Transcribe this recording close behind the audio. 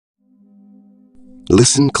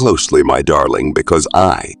Listen closely, my darling, because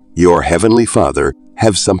I, your Heavenly Father,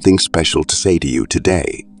 have something special to say to you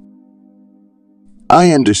today.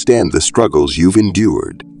 I understand the struggles you've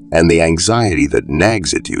endured and the anxiety that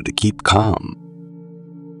nags at you to keep calm.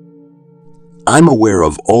 I'm aware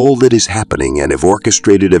of all that is happening and have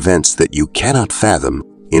orchestrated events that you cannot fathom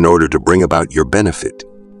in order to bring about your benefit.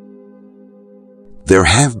 There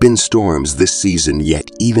have been storms this season, yet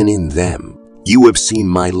even in them, you have seen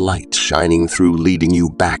my light shining through, leading you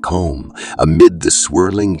back home amid the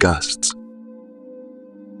swirling gusts.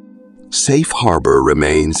 Safe harbor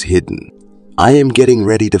remains hidden. I am getting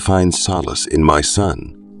ready to find solace in my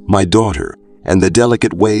son, my daughter, and the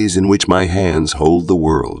delicate ways in which my hands hold the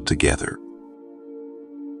world together.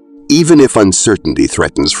 Even if uncertainty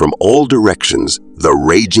threatens from all directions, the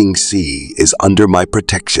raging sea is under my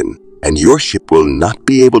protection, and your ship will not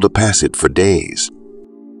be able to pass it for days.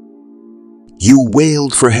 You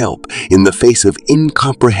wailed for help in the face of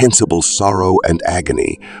incomprehensible sorrow and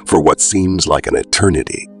agony for what seems like an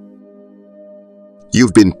eternity.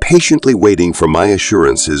 You've been patiently waiting for my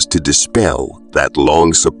assurances to dispel that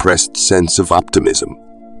long-suppressed sense of optimism.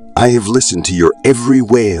 I have listened to your every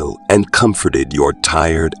wail and comforted your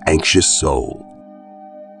tired, anxious soul.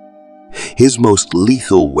 His most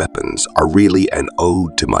lethal weapons are really an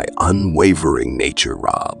ode to my unwavering nature,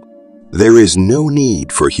 Rob. There is no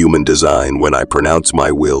need for human design when I pronounce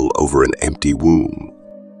my will over an empty womb.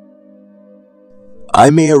 I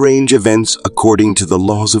may arrange events according to the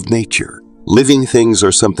laws of nature. Living things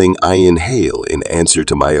are something I inhale in answer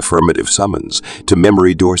to my affirmative summons, to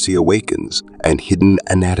memory Dorsey awakens, and hidden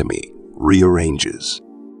anatomy rearranges.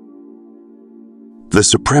 The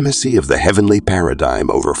supremacy of the heavenly paradigm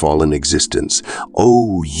over fallen existence.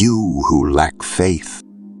 Oh, you who lack faith!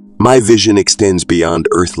 My vision extends beyond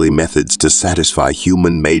earthly methods to satisfy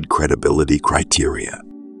human-made credibility criteria.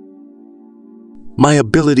 My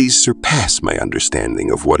abilities surpass my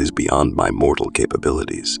understanding of what is beyond my mortal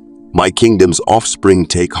capabilities. My kingdom's offspring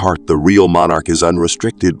take heart. The real monarch is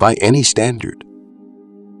unrestricted by any standard.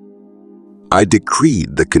 I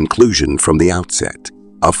decreed the conclusion from the outset,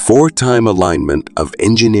 a 4-time alignment of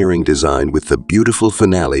engineering design with the beautiful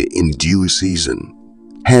finale in due season.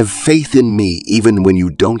 Have faith in me even when you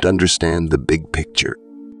don't understand the big picture.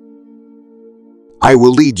 I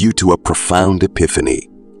will lead you to a profound epiphany.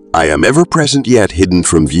 I am ever present yet hidden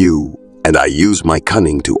from view, and I use my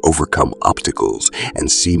cunning to overcome obstacles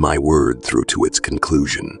and see my word through to its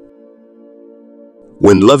conclusion.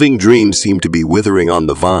 When loving dreams seem to be withering on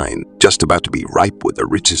the vine, just about to be ripe with the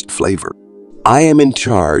richest flavor, I am in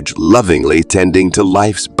charge, lovingly tending to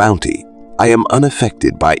life's bounty. I am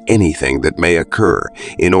unaffected by anything that may occur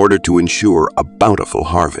in order to ensure a bountiful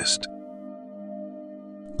harvest.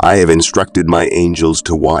 I have instructed my angels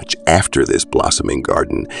to watch after this blossoming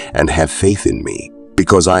garden and have faith in me,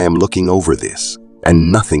 because I am looking over this,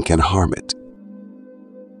 and nothing can harm it.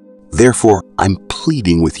 Therefore, I'm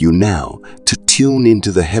pleading with you now to tune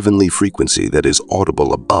into the heavenly frequency that is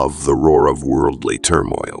audible above the roar of worldly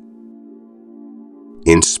turmoil.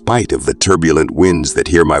 In spite of the turbulent winds that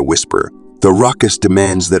hear my whisper, the raucous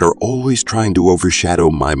demands that are always trying to overshadow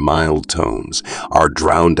my mild tones are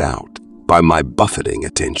drowned out by my buffeting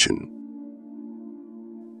attention.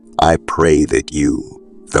 I pray that you,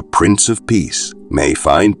 the Prince of Peace, may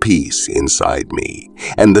find peace inside me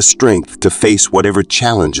and the strength to face whatever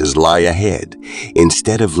challenges lie ahead,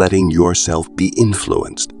 instead of letting yourself be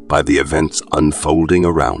influenced by the events unfolding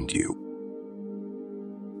around you.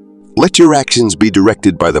 Let your actions be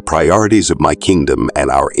directed by the priorities of my kingdom and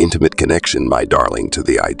our intimate connection, my darling, to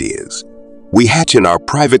the ideas. We hatch in our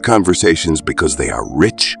private conversations because they are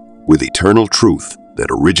rich with eternal truth that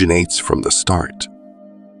originates from the start.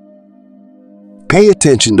 Pay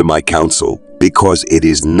attention to my counsel because it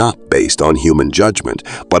is not based on human judgment,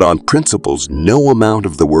 but on principles no amount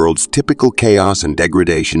of the world's typical chaos and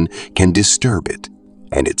degradation can disturb it,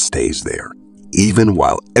 and it stays there, even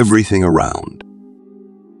while everything around.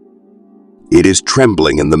 It is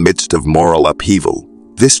trembling in the midst of moral upheaval.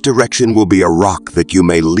 This direction will be a rock that you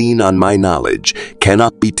may lean on. My knowledge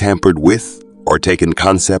cannot be tampered with, or taken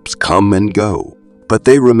concepts come and go, but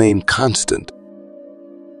they remain constant.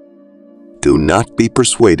 Do not be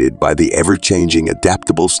persuaded by the ever-changing,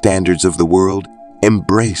 adaptable standards of the world.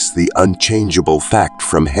 Embrace the unchangeable fact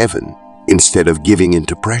from heaven instead of giving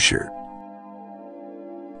into pressure.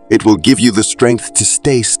 It will give you the strength to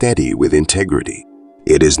stay steady with integrity.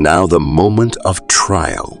 It is now the moment of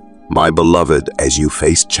trial, my beloved, as you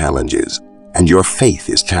face challenges and your faith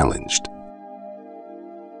is challenged.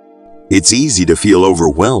 It's easy to feel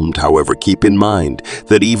overwhelmed. However, keep in mind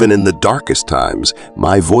that even in the darkest times,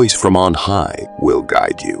 my voice from on high will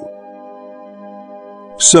guide you.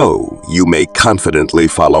 So you may confidently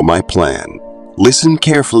follow my plan. Listen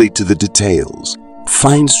carefully to the details.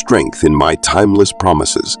 Find strength in my timeless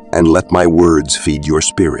promises and let my words feed your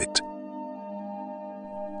spirit.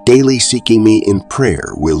 Daily seeking me in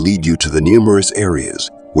prayer will lead you to the numerous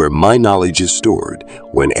areas where my knowledge is stored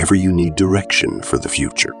whenever you need direction for the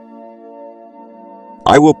future.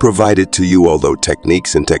 I will provide it to you, although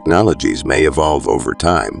techniques and technologies may evolve over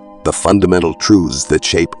time. The fundamental truths that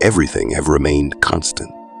shape everything have remained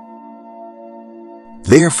constant.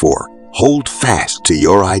 Therefore, hold fast to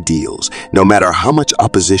your ideals, no matter how much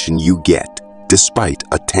opposition you get, despite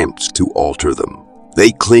attempts to alter them.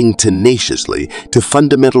 They cling tenaciously to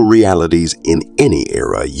fundamental realities in any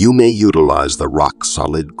era. You may utilize the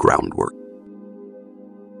rock-solid groundwork.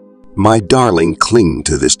 My darling, cling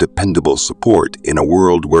to this dependable support in a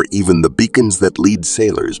world where even the beacons that lead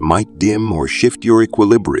sailors might dim or shift your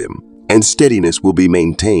equilibrium, and steadiness will be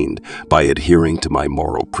maintained by adhering to my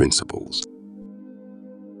moral principles.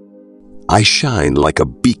 I shine like a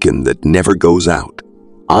beacon that never goes out.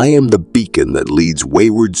 I am the beacon that leads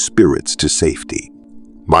wayward spirits to safety.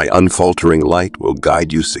 My unfaltering light will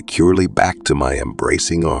guide you securely back to my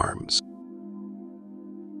embracing arms.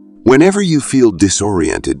 Whenever you feel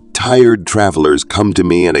disoriented, tired travelers come to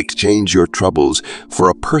me and exchange your troubles for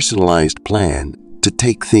a personalized plan to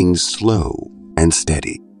take things slow and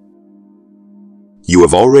steady. You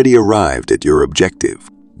have already arrived at your objective.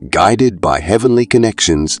 Guided by heavenly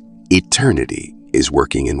connections, eternity is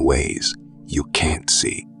working in ways you can't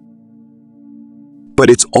see.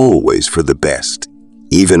 But it's always for the best.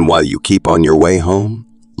 Even while you keep on your way home,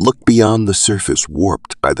 look beyond the surface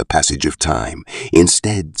warped by the passage of time.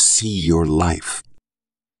 Instead, see your life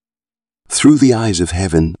through the eyes of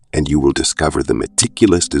heaven, and you will discover the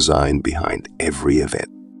meticulous design behind every event.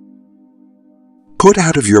 Put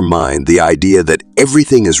out of your mind the idea that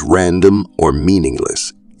everything is random or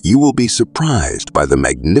meaningless. You will be surprised by the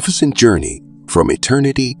magnificent journey from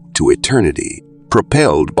eternity to eternity,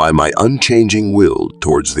 propelled by my unchanging will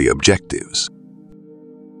towards the objectives.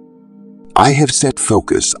 I have set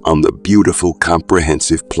focus on the beautiful,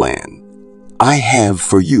 comprehensive plan I have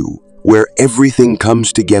for you, where everything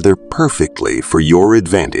comes together perfectly for your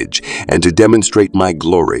advantage and to demonstrate my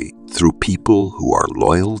glory through people who are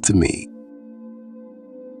loyal to me.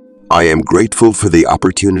 I am grateful for the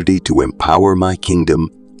opportunity to empower my kingdom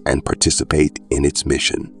and participate in its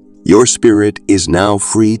mission. Your spirit is now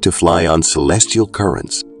free to fly on celestial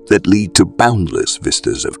currents that lead to boundless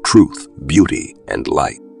vistas of truth, beauty, and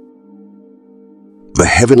light. The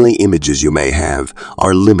heavenly images you may have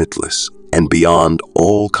are limitless and beyond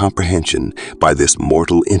all comprehension by this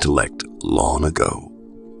mortal intellect long ago.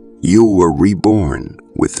 You were reborn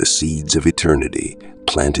with the seeds of eternity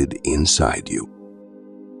planted inside you.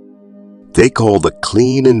 They call the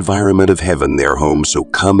clean environment of heaven their home, so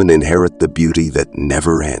come and inherit the beauty that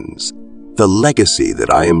never ends. The legacy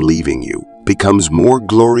that I am leaving you becomes more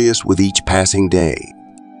glorious with each passing day.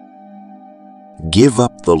 Give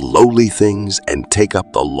up the lowly things and take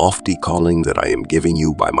up the lofty calling that I am giving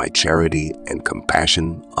you by my charity and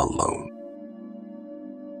compassion alone.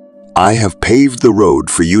 I have paved the road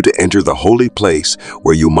for you to enter the holy place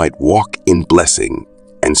where you might walk in blessing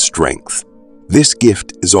and strength. This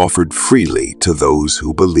gift is offered freely to those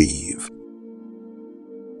who believe.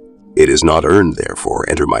 It is not earned, therefore,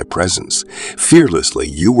 enter my presence. Fearlessly,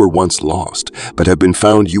 you were once lost, but have been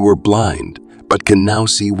found. You were blind, but can now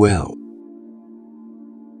see well.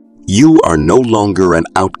 You are no longer an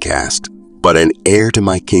outcast, but an heir to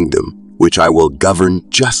my kingdom, which I will govern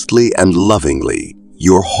justly and lovingly.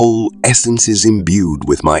 Your whole essence is imbued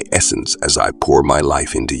with my essence as I pour my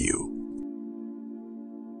life into you.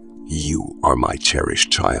 You are my cherished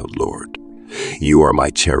child, Lord. You are my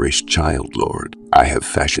cherished child, Lord. I have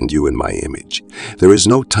fashioned you in my image. There is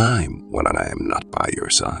no time when I am not by your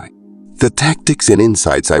side. The tactics and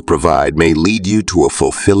insights I provide may lead you to a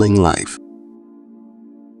fulfilling life.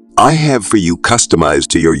 I have for you customized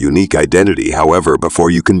to your unique identity, however,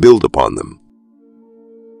 before you can build upon them.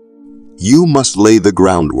 You must lay the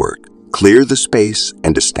groundwork, clear the space,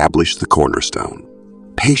 and establish the cornerstone.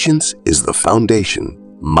 Patience is the foundation.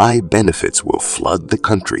 My benefits will flood the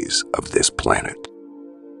countries of this planet.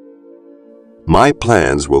 My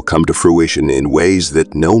plans will come to fruition in ways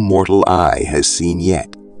that no mortal eye has seen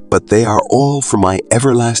yet, but they are all for my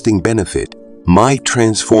everlasting benefit. My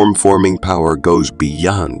transforming power goes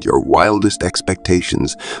beyond your wildest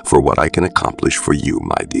expectations for what I can accomplish for you,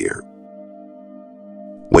 my dear.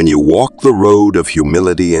 When you walk the road of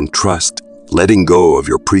humility and trust, letting go of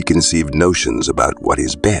your preconceived notions about what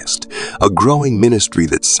is best, a growing ministry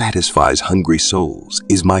that satisfies hungry souls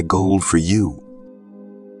is my goal for you.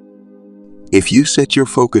 If you set your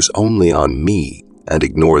focus only on me and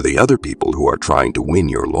ignore the other people who are trying to win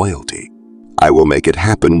your loyalty, I will make it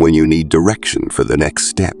happen when you need direction for the next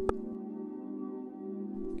step.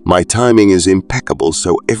 My timing is impeccable,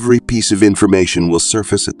 so every piece of information will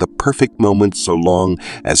surface at the perfect moment so long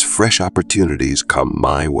as fresh opportunities come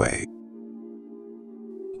my way.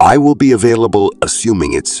 I will be available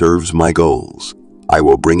assuming it serves my goals. I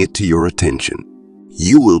will bring it to your attention.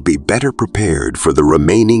 You will be better prepared for the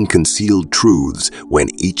remaining concealed truths when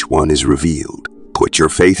each one is revealed. Put your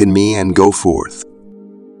faith in me and go forth.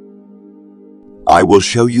 I will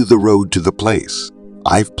show you the road to the place.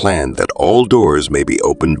 I've planned that all doors may be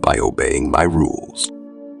opened by obeying my rules.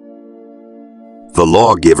 The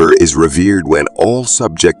lawgiver is revered when all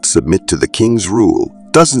subjects submit to the king's rule.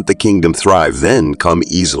 Doesn't the kingdom thrive then? Come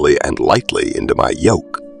easily and lightly into my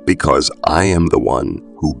yoke, because I am the one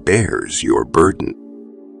who bears your burden.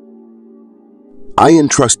 I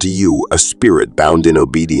entrust to you a spirit bound in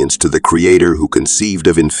obedience to the Creator who conceived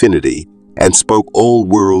of infinity and spoke all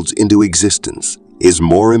worlds into existence, is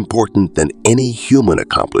more important than any human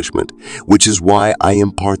accomplishment, which is why I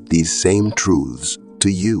impart these same truths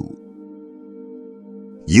to you.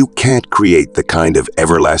 You can't create the kind of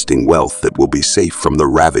everlasting wealth that will be safe from the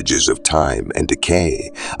ravages of time and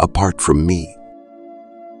decay apart from me.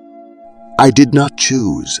 I did not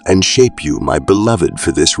choose and shape you, my beloved,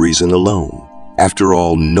 for this reason alone. After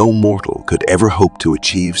all, no mortal could ever hope to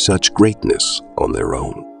achieve such greatness on their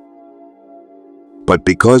own. But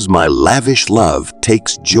because my lavish love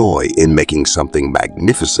takes joy in making something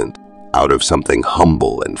magnificent out of something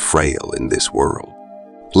humble and frail in this world,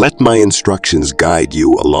 let my instructions guide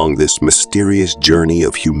you along this mysterious journey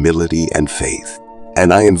of humility and faith,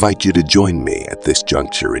 and I invite you to join me at this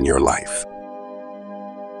juncture in your life.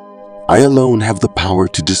 I alone have the power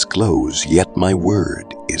to disclose, yet my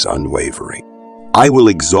word is unwavering. I will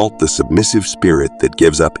exalt the submissive spirit that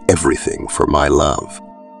gives up everything for my love.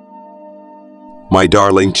 My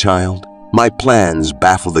darling child, my plans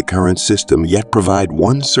baffle the current system, yet provide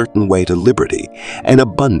one certain way to liberty and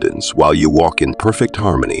abundance while you walk in perfect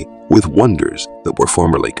harmony with wonders that were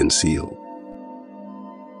formerly concealed.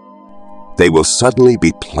 They will suddenly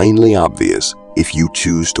be plainly obvious if you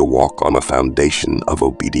choose to walk on a foundation of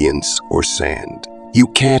obedience or sand. You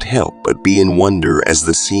can't help but be in wonder as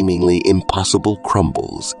the seemingly impossible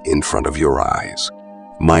crumbles in front of your eyes.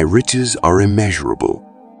 My riches are immeasurable.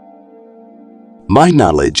 My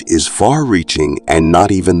knowledge is far-reaching, and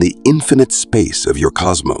not even the infinite space of your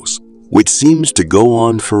cosmos, which seems to go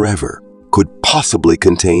on forever, could possibly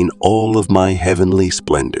contain all of my heavenly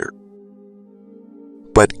splendor.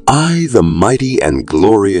 But I, the mighty and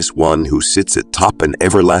glorious one who sits atop an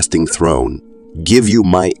everlasting throne, give you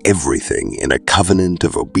my everything in a covenant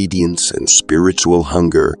of obedience and spiritual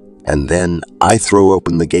hunger, and then I throw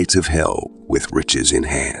open the gates of hell with riches in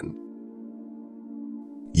hand.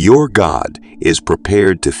 Your God is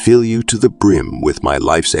prepared to fill you to the brim with my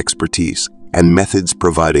life's expertise and methods,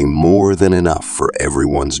 providing more than enough for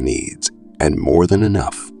everyone's needs and more than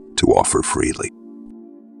enough to offer freely.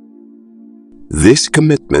 This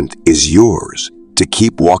commitment is yours to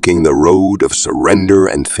keep walking the road of surrender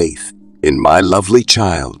and faith in my lovely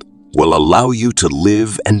child will allow you to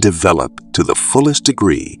live and develop to the fullest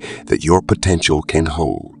degree that your potential can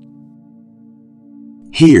hold.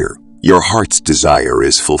 Here, your heart's desire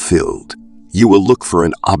is fulfilled. You will look for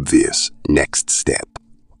an obvious next step.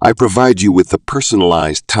 I provide you with the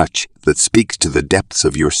personalized touch that speaks to the depths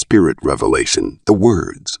of your spirit revelation, the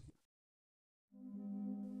words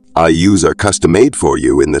I use are custom-made for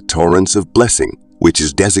you in the torrents of blessing, which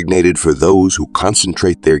is designated for those who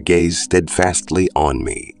concentrate their gaze steadfastly on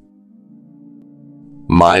me.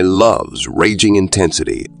 My love's raging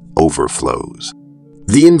intensity overflows.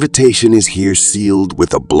 The invitation is here sealed with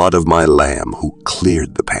the blood of my Lamb who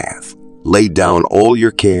cleared the path. Lay down all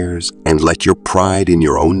your cares and let your pride in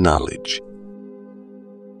your own knowledge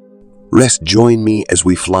rest. Join me as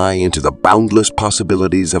we fly into the boundless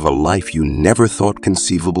possibilities of a life you never thought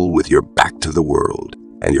conceivable, with your back to the world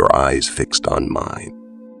and your eyes fixed on mine.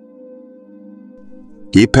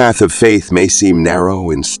 The path of faith may seem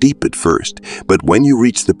narrow and steep at first, but when you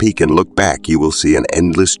reach the peak and look back, you will see an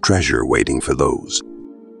endless treasure waiting for those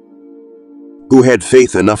who had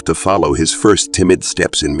faith enough to follow his first timid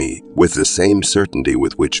steps in me with the same certainty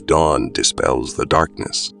with which dawn dispels the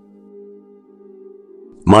darkness.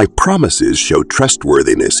 My promises show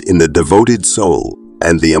trustworthiness in the devoted soul,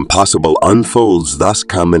 and the impossible unfolds. Thus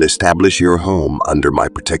come and establish your home under my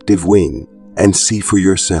protective wing and see for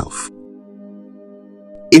yourself.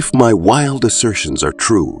 If my wild assertions are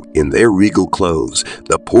true, in their regal clothes,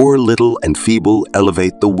 the poor, little, and feeble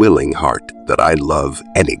elevate the willing heart that I love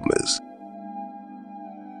enigmas.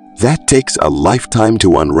 that takes a lifetime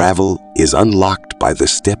to unravel is unlocked by the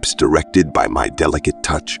steps directed by my delicate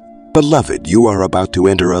touch. Beloved, you are about to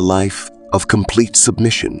enter a life of complete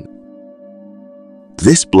submission.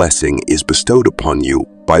 This blessing is bestowed upon you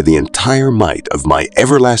by the entire might of my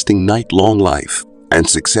everlasting night-long life, and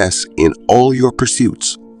success in all your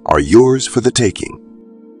pursuits are yours for the taking.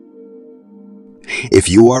 If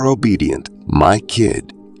you are obedient, my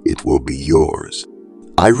kid, it will be yours.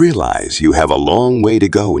 I realize you have a long way to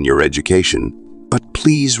go in your education, but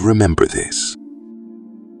please remember this.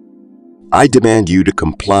 I demand you to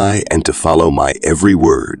comply and to follow my every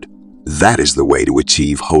word. That is the way to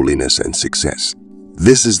achieve holiness and success.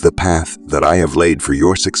 This is the path that I have laid for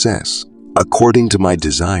your success, according to my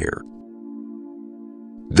desire.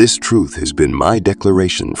 This truth has been my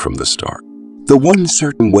declaration from the start. The one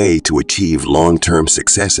certain way to achieve long-term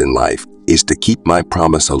success in life is to keep my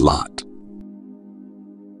promise a lot.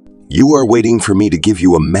 You are waiting for me to give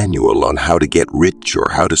you a manual on how to get rich or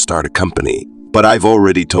how to start a company, but I've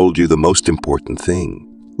already told you the most important thing.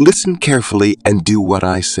 Listen carefully and do what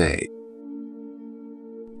I say.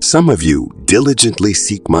 Some of you diligently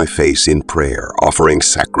seek my face in prayer, offering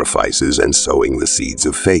sacrifices and sowing the seeds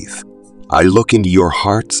of faith. I look into your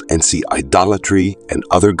hearts and see idolatry and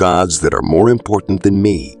other gods that are more important than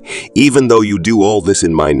me, even though you do all this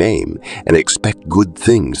in my name and expect good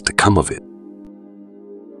things to come of it.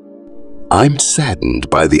 I'm saddened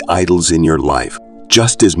by the idols in your life,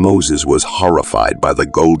 just as Moses was horrified by the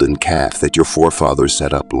golden calf that your forefathers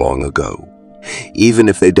set up long ago. Even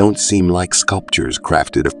if they don't seem like sculptures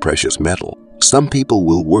crafted of precious metal, some people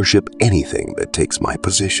will worship anything that takes my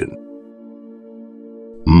position.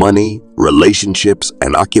 Money, relationships,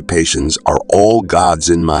 and occupations are all gods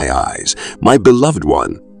in my eyes, my beloved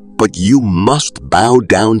one, but you must bow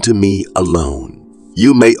down to me alone.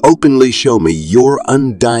 You may openly show me your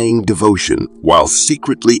undying devotion while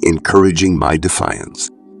secretly encouraging my defiance.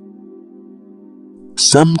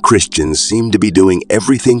 Some Christians seem to be doing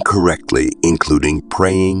everything correctly, including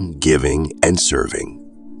praying, giving, and serving.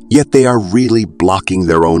 Yet they are really blocking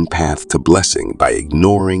their own path to blessing by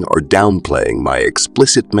ignoring or downplaying my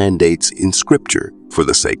explicit mandates in Scripture for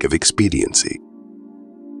the sake of expediency.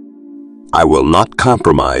 I will not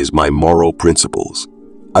compromise my moral principles.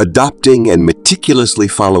 Adopting and meticulously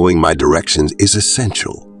following my directions is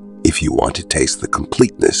essential if you want to taste the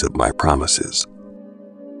completeness of my promises.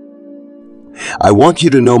 I want you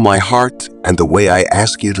to know my heart and the way I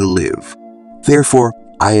ask you to live. Therefore,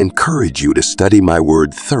 I encourage you to study my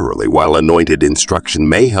word thoroughly, while anointed instruction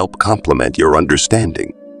may help complement your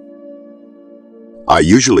understanding. I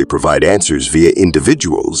usually provide answers via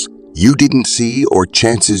individuals you didn't see or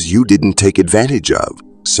chances you didn't take advantage of.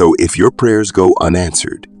 So if your prayers go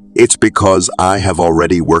unanswered, it's because I have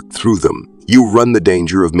already worked through them. You run the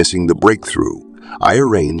danger of missing the breakthrough I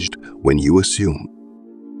arranged when you assume.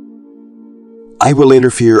 I will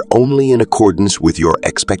interfere only in accordance with your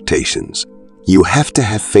expectations. You have to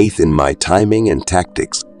have faith in my timing and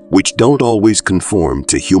tactics, which don't always conform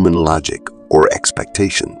to human logic or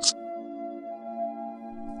expectations.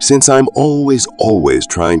 Since I'm always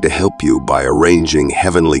trying to help you by arranging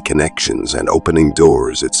heavenly connections and opening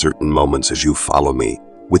doors at certain moments as you follow me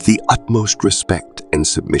with the utmost respect and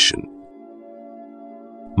submission.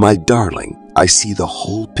 My darling, I see the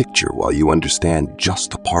whole picture while you understand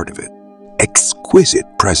just a part of it. Exquisite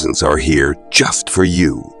presents are here just for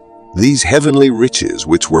you. These heavenly riches,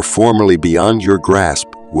 which were formerly beyond your grasp,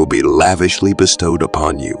 will be lavishly bestowed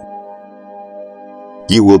upon you.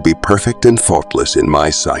 You will be perfect and faultless in my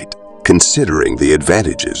sight, considering the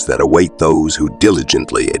advantages that await those who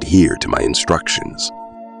diligently adhere to my instructions.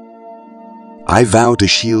 I vow to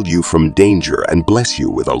shield you from danger and bless you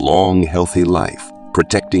with a long, healthy life,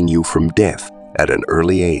 protecting you from death at an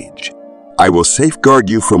early age. I will safeguard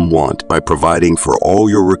you from want by providing for all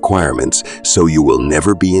your requirements so you will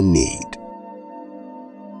never be in need.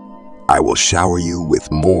 I will shower you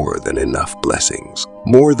with more than enough blessings,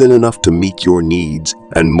 more than enough to meet your needs,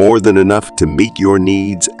 and more than enough to meet your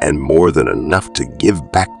needs, and more than enough to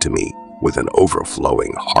give back to me with an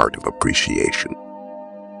overflowing heart of appreciation.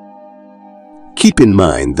 Keep in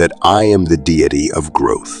mind that I am the deity of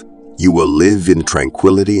growth. You will live in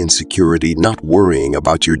tranquility and security, not worrying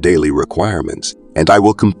about your daily requirements, and I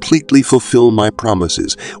will completely fulfill my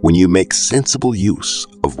promises when you make sensible use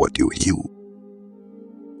of what you have.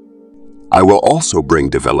 I will also bring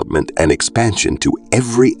development and expansion to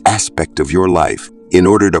every aspect of your life in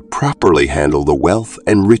order to properly handle the wealth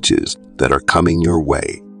and riches that are coming your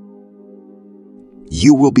way.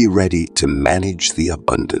 You will be ready to manage the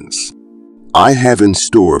abundance I have in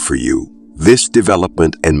store for you. This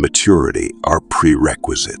development and maturity are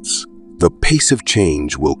prerequisites. the pace of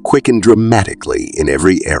change will quicken dramatically in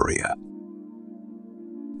every area.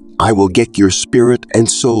 I will get your spirit and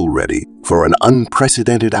soul ready for an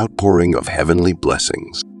unprecedented outpouring of heavenly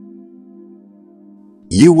blessings.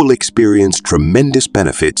 You will experience tremendous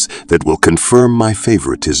benefits that will confirm my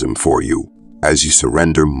favoritism for you as you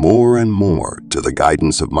surrender more and more to the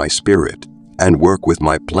guidance of my spirit and work with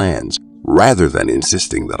my plans rather than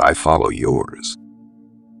insisting that I follow yours.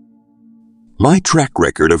 My track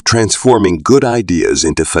record of transforming good ideas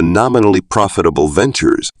into phenomenally profitable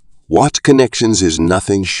ventures, Watt Connections, is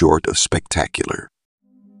nothing short of spectacular.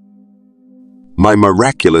 My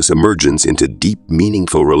miraculous emergence into deep,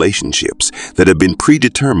 meaningful relationships that have been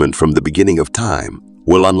predetermined from the beginning of time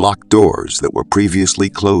will unlock doors that were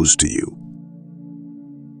previously closed to you.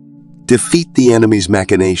 Defeat the enemy's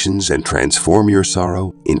machinations and transform your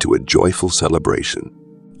sorrow into a joyful celebration.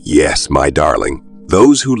 Yes, my darling,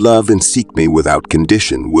 those who love and seek me without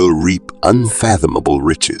condition will reap unfathomable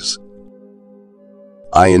riches.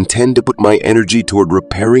 I intend to put my energy toward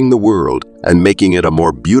repairing the world and making it a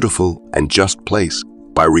more beautiful and just place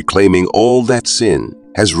by reclaiming all that sin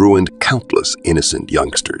has ruined countless innocent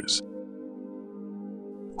youngsters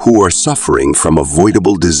who are suffering from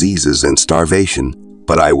avoidable diseases and starvation,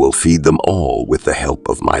 but I will feed them all with the help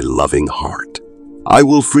of my loving heart. I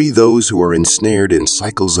will free those who are ensnared in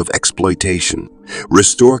cycles of exploitation,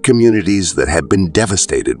 restore communities that have been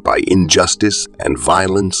devastated by injustice and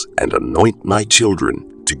violence, and anoint my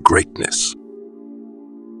children to greatness.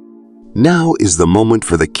 Now is the moment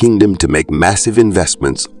for the kingdom to make massive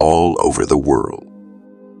investments all over the world.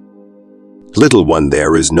 Little one,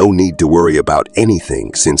 there is no need to worry about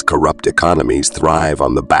anything since corrupt economies thrive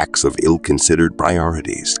on the backs of ill-considered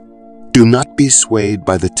priorities. Do not be swayed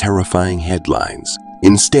by the terrifying headlines.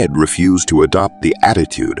 Instead, refuse to adopt the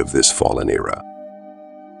attitude of this fallen era.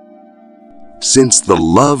 Since the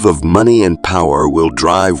love of money and power will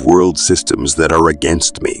drive world systems that are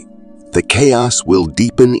against me, the chaos will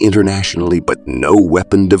deepen internationally, but no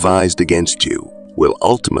weapon devised against you will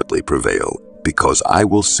ultimately prevail, because I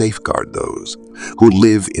will safeguard those who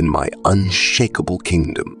live in my unshakable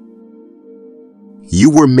kingdom. You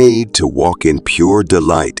were made to walk in pure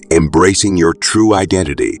delight, embracing your true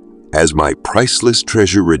identity. As my priceless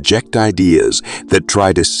treasure, reject ideas that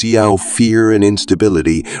try to see out fear and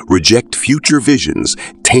instability, reject future visions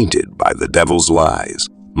tainted by the devil's lies.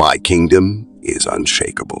 My kingdom is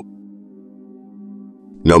unshakable.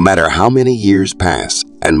 No matter how many years pass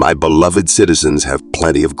and my beloved citizens have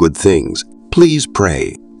plenty of good things, please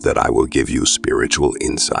pray that I will give you spiritual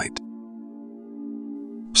insight,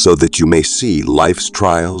 so that you may see life's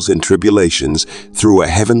trials and tribulations through a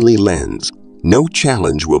heavenly lens. No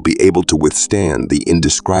challenge will be able to withstand the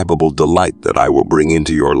indescribable delight that I will bring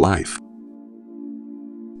into your life.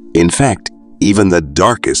 In fact, even the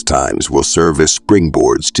darkest times will serve as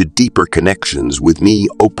springboards to deeper connections with me,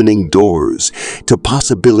 opening doors to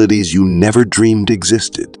possibilities you never dreamed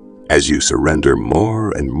existed as you surrender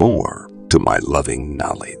more and more to my loving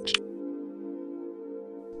knowledge.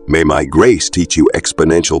 May my grace teach you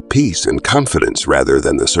exponential peace and confidence rather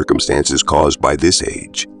than the circumstances caused by this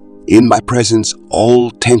age. In my presence,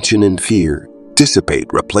 all tension and fear dissipate,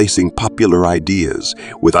 replacing popular ideas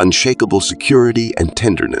with unshakable security and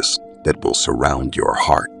tenderness that will surround your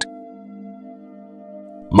heart.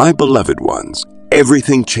 My beloved ones,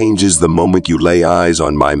 everything changes the moment you lay eyes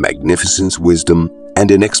on my magnificence, wisdom, and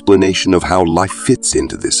an explanation of how life fits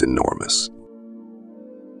into this enormous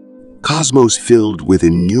cosmos filled with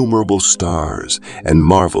innumerable stars and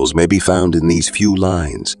marvels may be found in these few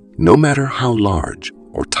lines, no matter how large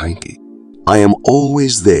or tiny. I am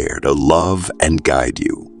always there to love and guide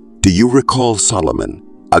you. Do you recall Solomon,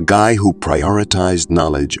 a guy who prioritized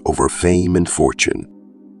knowledge over fame and fortune?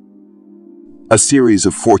 A series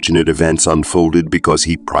of fortunate events unfolded because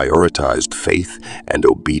he prioritized faith and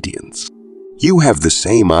obedience. You have the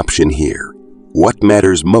same option here. What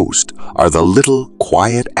matters most are the little,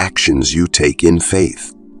 quiet actions you take in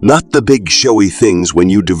faith, not the big, showy things when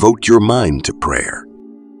you devote your mind to prayer.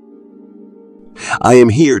 I am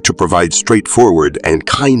here to provide straightforward and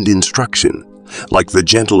kind instruction, like the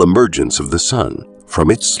gentle emergence of the sun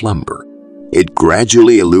from its slumber. It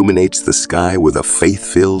gradually illuminates the sky with a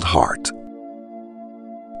faith-filled heart.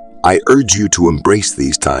 I urge you to embrace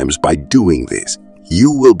these times. By doing this, you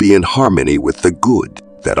will be in harmony with the good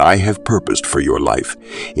that I have purposed for your life.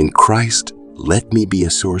 In Christ, let me be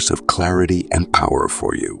a source of clarity and power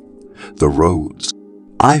for you. The roads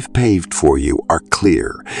I've paved for you are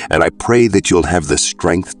clear, and I pray that you'll have the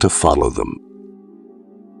strength to follow them.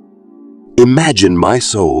 Imagine my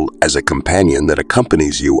soul as a companion that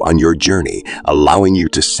accompanies you on your journey, allowing you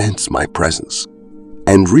to sense my presence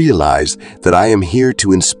and realize that I am here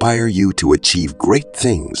to inspire you to achieve great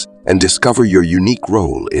things and discover your unique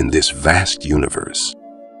role in this vast universe.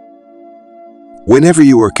 Whenever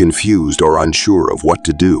you are confused or unsure of what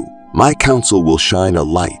to do, my counsel will shine a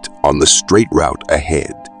light on the straight route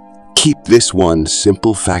ahead. Keep this one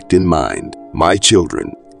simple fact in mind, my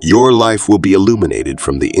children. Your life will be illuminated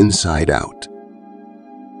from the inside out.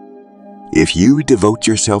 If you devote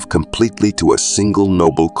yourself completely to a single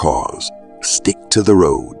noble cause, stick to the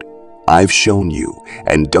road I've shown you,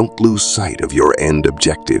 and don't lose sight of your end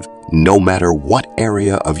objective, no matter what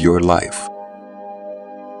area of your life.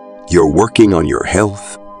 You're working on your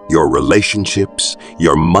health, your relationships,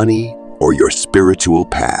 your money, or your spiritual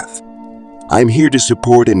path. I'm here to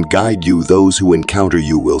support and guide you. Those who encounter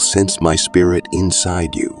you will sense my spirit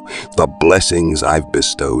inside you, the blessings I've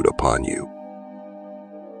bestowed upon you.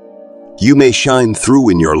 You may shine through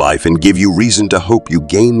in your life and give you reason to hope you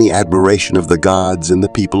gain the admiration of the gods and the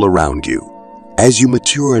people around you. As you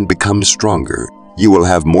mature and become stronger, you will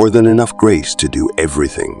have more than enough grace to do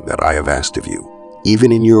everything that I have asked of you.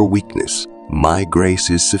 Even in your weakness, my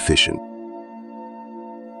grace is sufficient.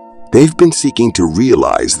 They've been seeking to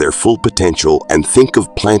realize their full potential and think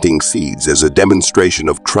of planting seeds as a demonstration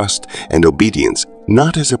of trust and obedience,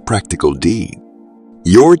 not as a practical deed.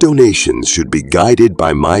 Your donations should be guided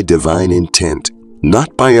by my divine intent,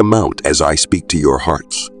 not by amount as I speak to your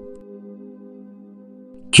hearts.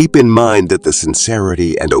 Keep in mind that the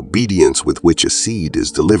sincerity and obedience with which a seed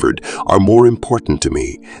is delivered are more important to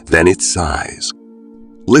me than its size.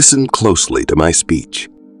 Listen closely to my speech.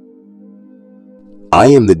 I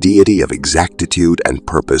am the deity of exactitude and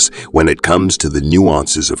purpose when it comes to the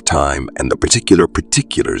nuances of time and the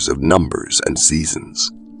particulars of numbers and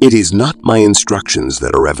seasons. It is not my instructions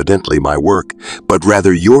that are evidently my work, but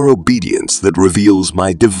rather your obedience that reveals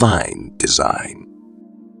my divine design.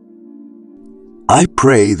 I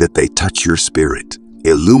pray that they touch your spirit,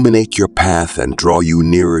 illuminate your path, and draw you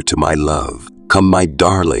nearer to my love. Come, my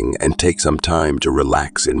darling, and take some time to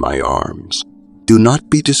relax in my arms. Do not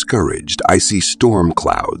be discouraged. I see storm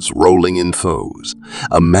clouds rolling in foes,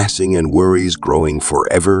 amassing and worries growing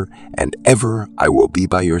forever, and ever I will be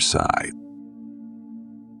by your side.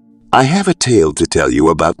 I have a tale to tell you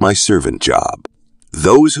about my servant Job.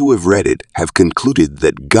 Those who have read it have concluded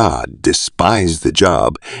that God despised the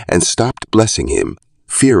Job and stopped blessing him,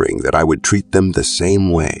 fearing that I would treat them the same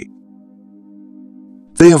way.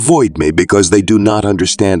 They avoid me because they do not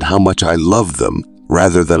understand how much I love them,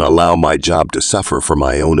 rather than allow my Job to suffer for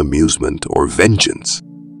my own amusement or vengeance.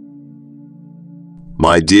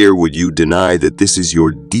 My dear, would you deny that this is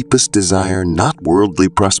your deepest desire, not worldly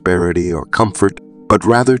prosperity or comfort, but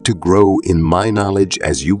rather to grow in my knowledge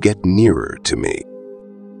as you get nearer to me?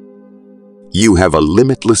 You have a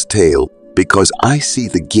limitless tale because I see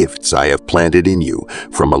the gifts I have planted in you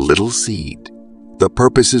from a little seed, the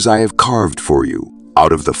purposes I have carved for you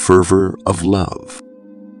out of the fervor of love.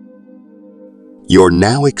 You're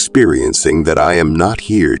now experiencing that I am not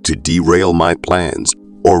here to derail my plans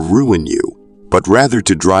or ruin you, but rather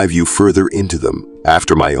to drive you further into them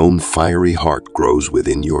after my own fiery heart grows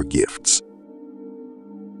within your gifts.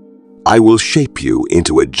 I will shape you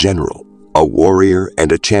into a general, a warrior,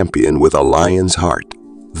 and a champion with a lion's heart.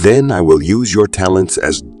 Then I will use your talents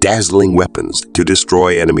as dazzling weapons to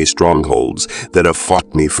destroy enemy strongholds that have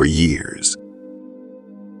fought me for years.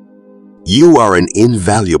 You are an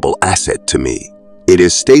invaluable asset to me. It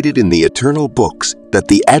is stated in the eternal books that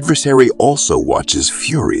the adversary also watches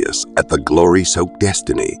furious at the glory-soaked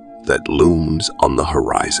destiny that looms on the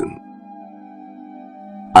horizon.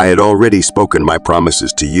 I had already spoken my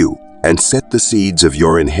promises to you and set the seeds of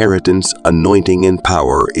your inheritance, anointing, and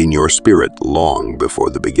power in your spirit long before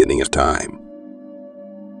the beginning of time.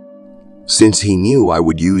 Since he knew I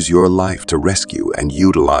would use your life to rescue and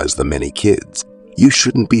utilize the many kids, you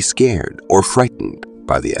shouldn't be scared or frightened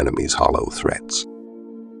by the enemy's hollow threats.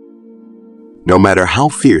 No matter how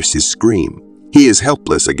fierce his scream, he is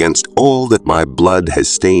helpless against all that my blood has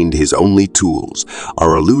stained. His only tools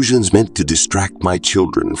are illusions meant to distract my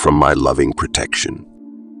children from my loving protection.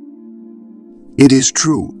 It is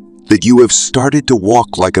true that you have started to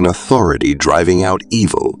walk like an authority driving out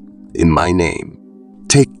evil in my name.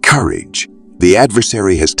 Take courage. The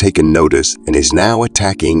adversary has taken notice and is now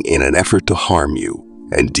attacking in an effort to harm you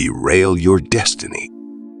and derail your destiny.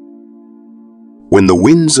 When the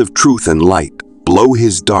winds of truth and light blow,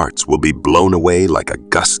 his darts will be blown away like a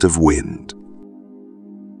gust of wind.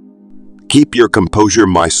 Keep your composure,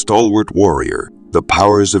 my stalwart warrior. The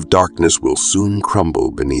powers of darkness will soon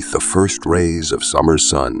crumble beneath the first rays of summer's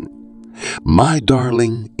sun. My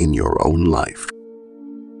darling, in your own life.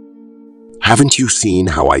 Haven't you seen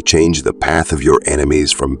how I change the path of your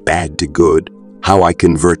enemies from bad to good? How I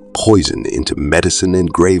convert poison into medicine in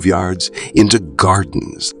graveyards, into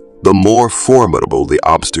gardens? The more formidable the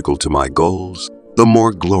obstacle to my goals, the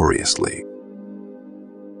more gloriously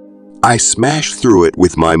I smash through it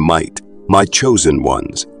with my might. My chosen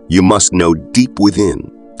ones, you must know deep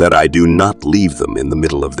within that I do not leave them in the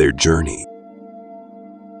middle of their journey.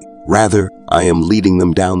 Rather, I am leading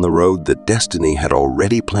them down the road that destiny had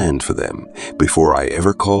already planned for them before I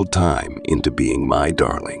ever called time into being my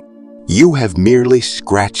darling. You have merely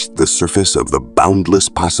scratched the surface of the boundless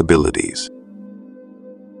possibilities.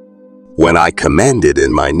 When I commanded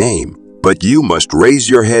in my name, but you must raise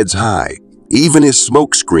your heads high, even as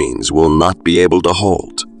smoke screens will not be able to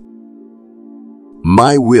halt.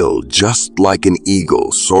 My will, just like an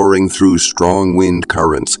eagle soaring through strong wind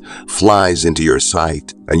currents, flies into your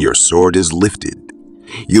sight, and your sword is lifted.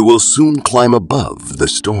 You will soon climb above the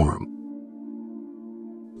storm.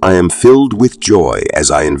 I am filled with joy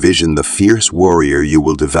as I envision the fierce warrior you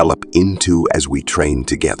will develop into as we train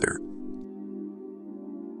together.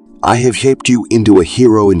 I have shaped you into a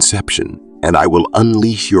hero inception, and I will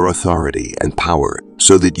unleash your authority and power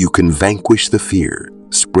so that you can vanquish the fear,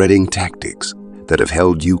 spreading tactics that have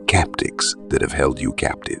held you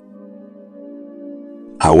captive.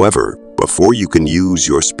 However, before you can use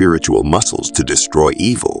your spiritual muscles to destroy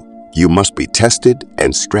evil, you must be tested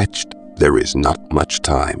and stretched. There is not much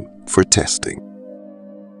time for testing.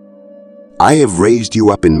 I have raised you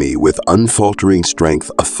up in me with unfaltering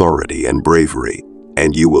strength, authority, and bravery,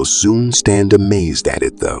 and you will soon stand amazed at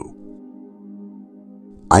it, though.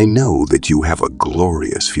 I know that you have a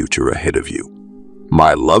glorious future ahead of you.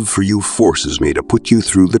 My love for you forces me to put you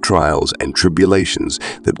through the trials and tribulations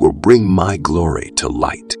that will bring my glory to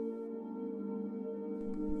light.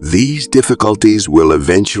 These difficulties will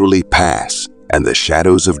eventually pass, and the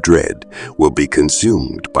shadows of dread will be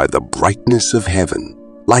consumed by the brightness of heaven.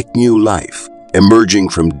 Like new life,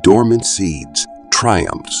 emerging from dormant seeds,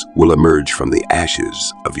 triumphs will emerge from the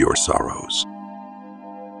ashes of your sorrows.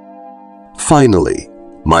 Finally,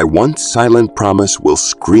 my once silent promise will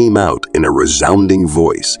scream out in a resounding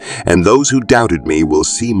voice, and those who doubted me will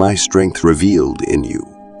see my strength revealed in you,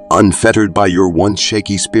 unfettered by your once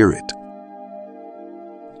shaky spirit.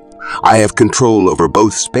 I have control over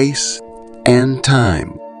both space and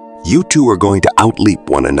time. You two are going to outleap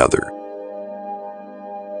one another.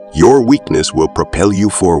 Your weakness will propel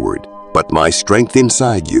you forward, but my strength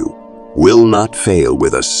inside you will not fail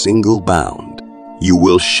with a single bound. You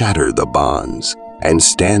will shatter the bonds and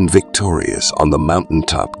stand victorious on the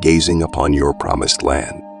mountaintop gazing upon your promised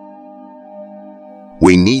land.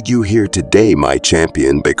 We need you here today, my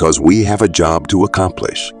champion, because we have a job to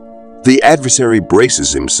accomplish. The adversary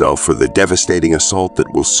braces himself for the devastating assault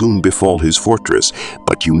that will soon befall his fortress,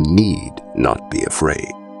 but you need not be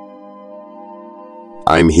afraid.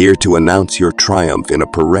 I'm here to announce your triumph in a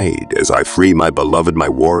parade as I free my beloved, my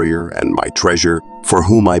warrior, and my treasure, for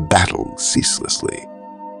whom I battle ceaselessly.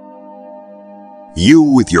 You,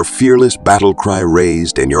 with your fearless battle cry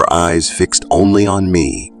raised and your eyes fixed only on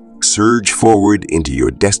me, surge forward into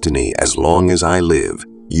your destiny. As long as I live,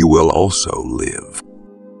 you will also live.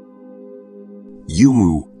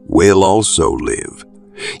 You will also live.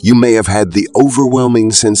 You may have had the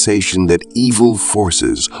overwhelming sensation that evil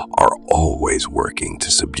forces are always working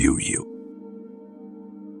to subdue you.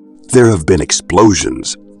 There have been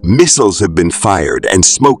explosions, missiles have been fired, and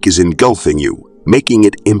smoke is engulfing you, making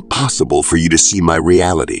it impossible for you to see my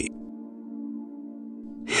reality.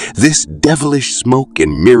 This devilish smoke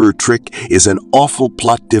and mirror trick is an awful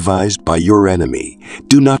plot devised by your enemy.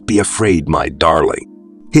 Do not be afraid, my darling.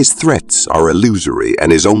 His threats are illusory,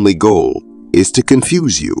 and his only goal is to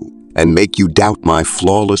confuse you and make you doubt my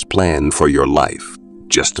flawless plan for your life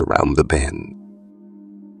just around the bend.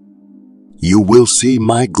 You will see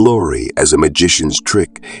my glory as a magician's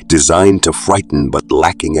trick designed to frighten but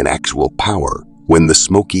lacking in actual power when the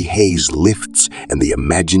smoky haze lifts and the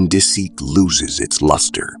imagined deceit loses its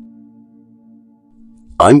luster.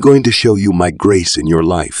 I'm going to show you my grace in your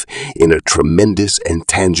life in a tremendous and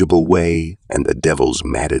tangible way, and the devil's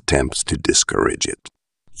mad attempts to discourage it.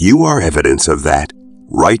 You are evidence of that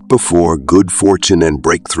right before good fortune and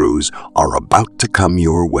breakthroughs are about to come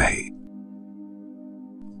your way.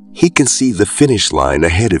 He can see the finish line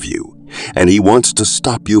ahead of you, and he wants to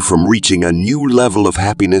stop you from reaching a new level of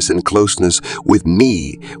happiness and closeness with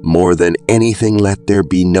me more than anything. Let there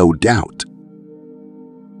be no doubt.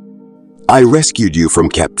 I rescued you from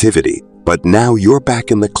captivity, but now you're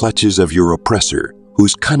back in the clutches of your oppressor,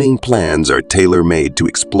 whose cunning plans are tailor-made to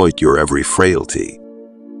exploit your every frailty.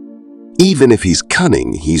 Even if he's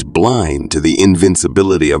cunning, he's blind to the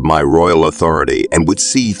invincibility of my royal authority and would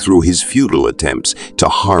see through his futile attempts to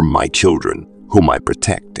harm my children, whom I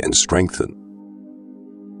protect and strengthen.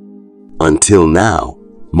 Until now,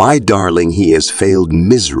 my darling, he has failed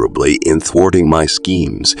miserably in thwarting my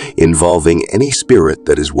schemes involving any spirit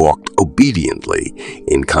that has walked obediently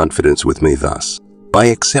in confidence with me thus. By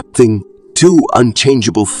accepting two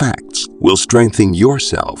unchangeable facts will strengthen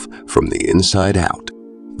yourself from the inside out.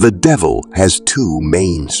 The devil has two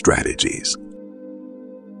main strategies.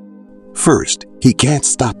 First, he can't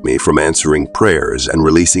stop me from answering prayers and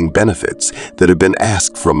releasing benefits that have been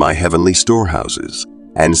asked from my heavenly storehouses.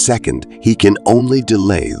 And second, he can only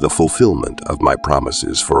delay the fulfillment of my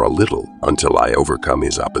promises for a little until I overcome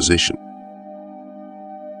his opposition.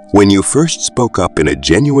 When you first spoke up in a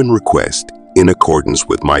genuine request in accordance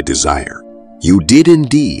with my desire, you did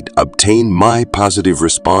indeed obtain my positive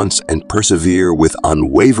response and persevere with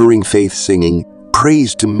unwavering faith, singing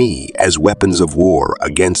praise to me as weapons of war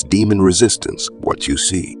against demon resistance, what you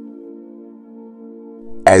see.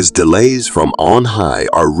 As delays from on high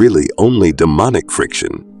are really only demonic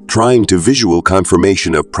friction, trying to visual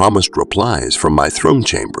confirmation of promised replies from my throne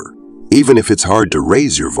chamber. Even if it's hard to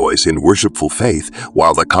raise your voice in worshipful faith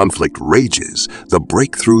while the conflict rages, the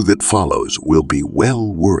breakthrough that follows will be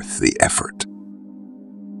well worth the effort.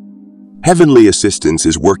 Heavenly assistance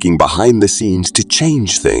is working behind the scenes to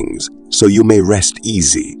change things, so you may rest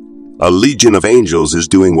easy. A legion of angels is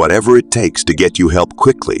doing whatever it takes to get you help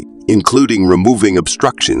quickly, including removing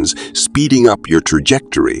obstructions, speeding up your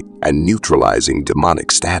trajectory, and neutralizing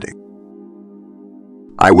demonic static.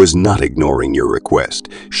 I was not ignoring your request.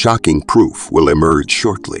 Shocking proof will emerge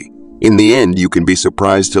shortly. In the end, you can be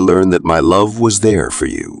surprised to learn that my love was there for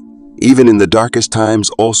you. Even in the darkest times,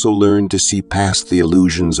 also learn to see past the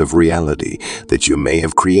illusions of reality that you may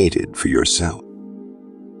have created for yourself.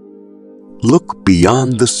 Look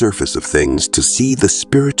beyond the surface of things to see the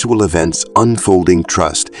spiritual events unfolding.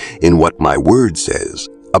 Trust in what my word says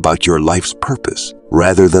about your life's purpose,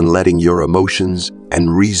 rather than letting your emotions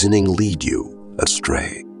and reasoning lead you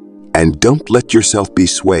astray. And don't let yourself be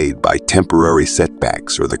swayed by temporary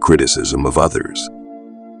setbacks or the criticism of others.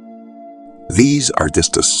 These are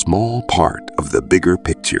just a small part of the bigger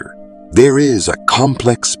picture. There is a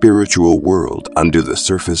complex spiritual world under the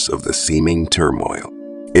surface of the seeming turmoil.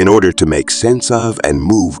 In order to make sense of and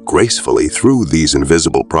move gracefully through these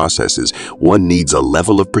invisible processes, one needs a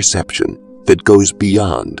level of perception that goes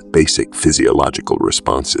beyond basic physiological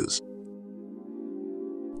responses.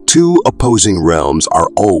 Two opposing realms are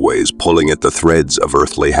always pulling at the threads of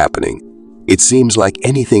earthly happening. It seems like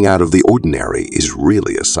anything out of the ordinary is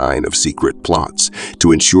really a sign of secret plots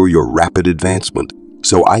to ensure your rapid advancement,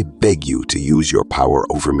 so I beg you to use your power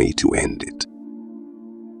over me to end it.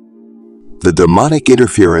 The demonic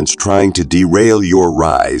interference trying to derail your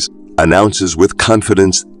rise announces with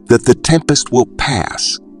confidence that the tempest will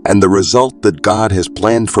pass and the result that God has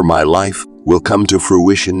planned for my life will come to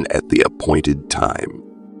fruition at the appointed time.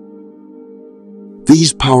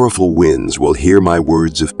 These powerful winds will hear my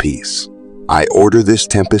words of peace. I order this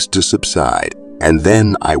tempest to subside, and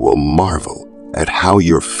then I will marvel at how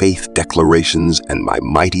your faith declarations and my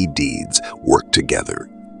mighty deeds work together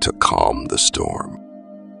to calm the storm.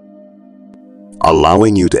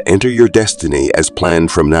 Allowing you to enter your destiny as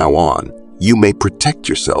planned from now on, you may protect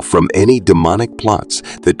yourself from any demonic plots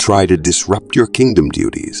that try to disrupt your kingdom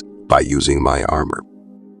duties by using my armor.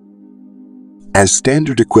 As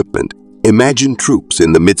standard equipment, imagine troops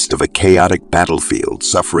in the midst of a chaotic battlefield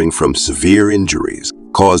suffering from severe injuries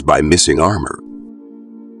caused by missing armor.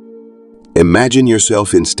 Imagine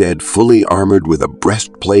yourself instead fully armored with a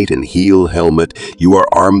breastplate and heel helmet. You are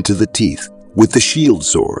armed to the teeth with the shield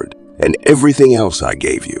sword and everything else I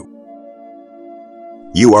gave you.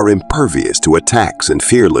 You are impervious to attacks and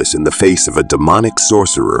fearless in the face of a demonic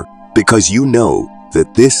sorcerer because you know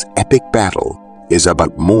that this epic battle is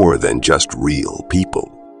about more than just real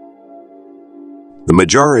people. The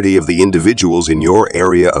majority of the individuals in your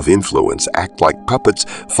area of influence act like puppets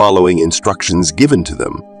following instructions given to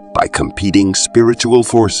them by competing spiritual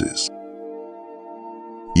forces.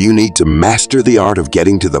 You need to master the art of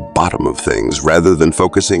getting to the bottom of things rather than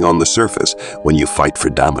focusing on the surface when you fight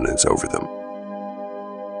for dominance over them.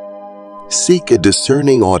 Seek a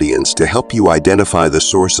discerning audience to help you identify the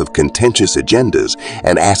source of contentious agendas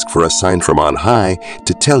and ask for a sign from on high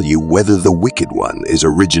to tell you whether the wicked one is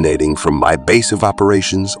originating from my base of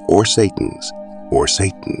operations or Satan's.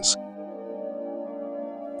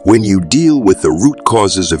 When you deal with the root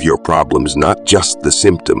causes of your problems, not just the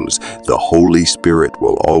symptoms, the Holy Spirit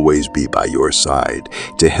will always be by your side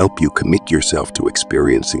to help you commit yourself to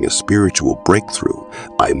experiencing a spiritual breakthrough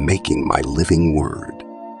by making my living word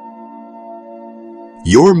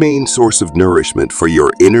your main source of nourishment for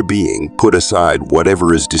your inner being. Put aside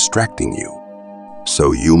whatever is distracting you,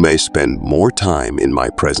 so you may spend more time in my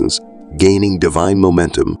presence, gaining divine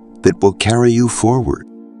momentum that will carry you forward.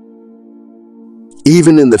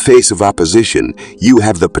 Even in the face of opposition, you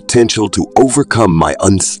have the potential to overcome my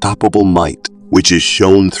unstoppable might, which is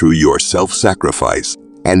shown through your self-sacrifice,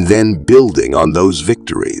 and then building on those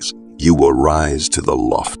victories, you will rise to the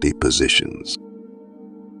lofty positions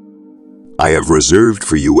I have reserved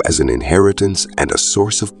for you as an inheritance and a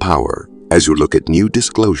source of power as you look at new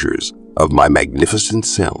disclosures of my magnificent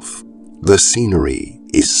self. The scenery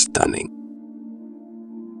is stunning.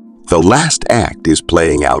 The last act is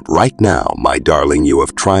playing out right now, my darling. You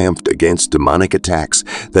have triumphed against demonic attacks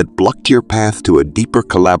that blocked your path to a deeper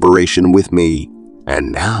collaboration with me.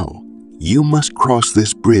 And now, you must cross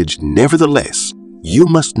this bridge. Nevertheless, you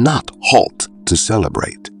must not halt to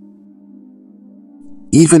celebrate.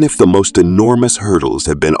 Even if the most enormous hurdles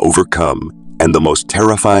have been overcome and the most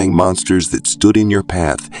terrifying monsters that stood in your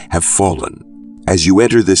path have fallen, as you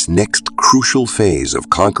enter this next crucial phase of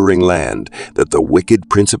conquering land that the wicked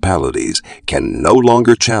principalities can no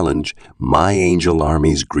longer challenge, my angel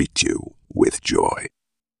armies greet you with joy.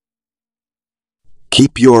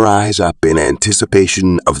 Keep your eyes up in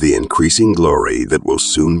anticipation of the increasing glory that will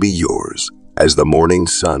soon be yours as the morning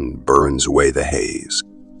sun burns away the haze.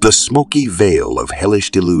 The smoky veil of hellish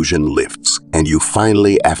delusion lifts, and you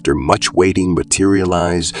finally, after much waiting,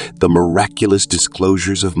 materialize the miraculous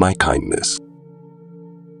disclosures of my kindness.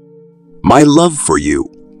 My love for you,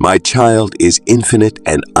 my child, is infinite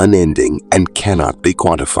and unending and cannot be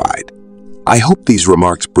quantified. I hope these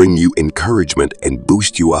remarks bring you encouragement and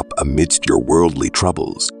boost you up amidst your worldly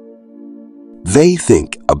troubles. They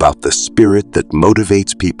think about the spirit that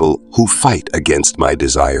motivates people who fight against my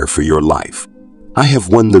desire for your life. I have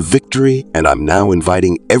won the victory, and I'm now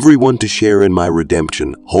inviting everyone to share in my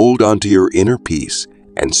redemption. Hold on to your inner peace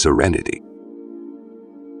and serenity.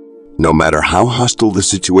 No matter how hostile the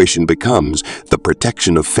situation becomes, the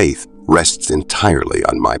protection of faith rests entirely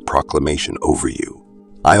on my proclamation over you.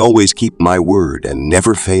 I always keep my word and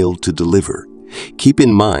never fail to deliver. Keep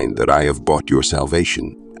in mind that I have bought your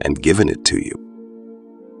salvation and given it to you.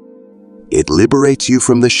 It liberates you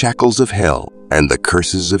from the shackles of hell and the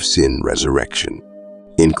curses of sin resurrection,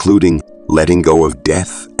 including letting go of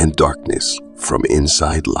death and darkness. From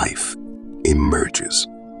inside life emerges.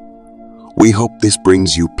 We hope this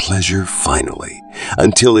brings you pleasure finally,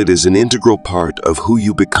 until it is an integral part of who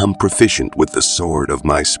you become, proficient with the sword of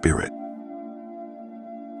my spirit.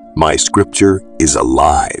 My scripture is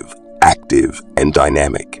alive, active, and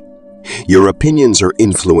dynamic. Your opinions are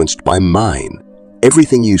influenced by mine.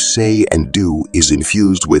 Everything you say and do is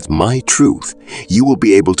infused with my truth. You will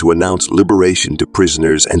be able to announce liberation to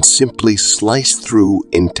prisoners and simply slice through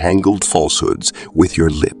entangled falsehoods with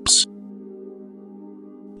your lips.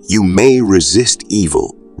 You may resist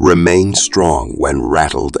evil, remain strong when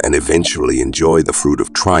rattled, and eventually enjoy the fruit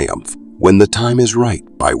of triumph when the time is right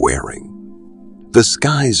by wearing. The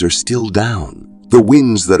skies are still down. The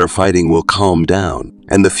winds that are fighting will calm down,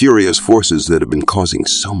 and the furious forces that have been causing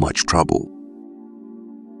so much trouble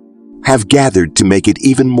have gathered to make it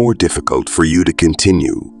even more difficult for you to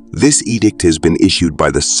continue. This edict has been issued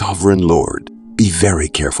by the Sovereign Lord. Be very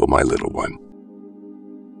careful, my little one.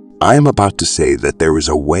 I am about to say that there is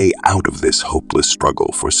a way out of this hopeless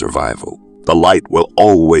struggle for survival. The light will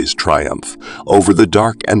always triumph over the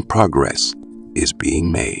dark, and progress is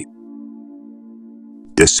being made.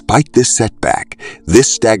 Despite this setback,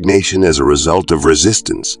 this stagnation as a result of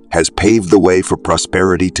resistance has paved the way for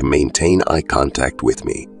prosperity. To maintain eye contact with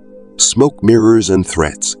me, smoke mirrors and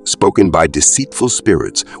threats spoken by deceitful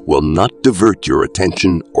spirits will not divert your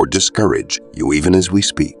attention or discourage you even as we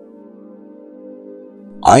speak.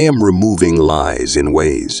 I am removing lies in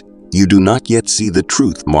ways you do not yet see. The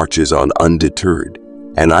truth marches on undeterred,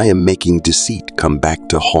 and I am making deceit come back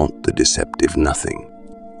to haunt the deceptive. Nothing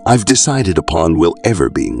I've decided upon will ever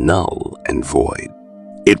be null and void.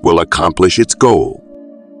 It will accomplish its goal.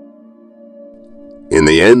 In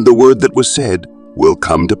the end, the word that was said will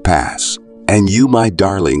come to pass, and you, my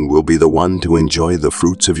darling, will be the one to enjoy the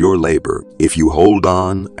fruits of your labor if you hold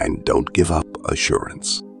on and don't give up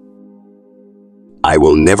assurance. I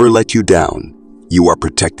will never let you down. You are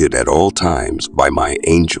protected at all times by my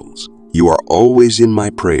angels. You are always in my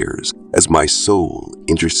prayers as my soul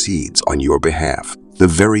intercedes on your behalf, the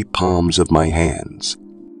very palms of my hands.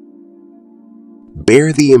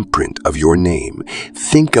 Bear the imprint of your name.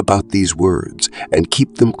 Think about these words and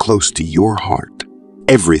keep them close to your heart.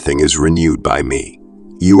 Everything is renewed by me.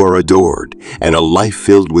 You are adored, and a life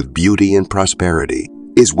filled with beauty and prosperity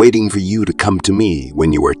is waiting for you to come to me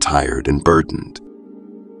when you are tired and burdened.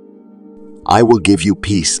 I will give you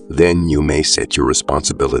peace, then you may set your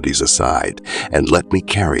responsibilities aside and let me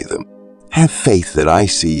carry them. Have faith that I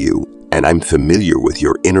see you and I'm familiar with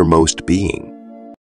your innermost being.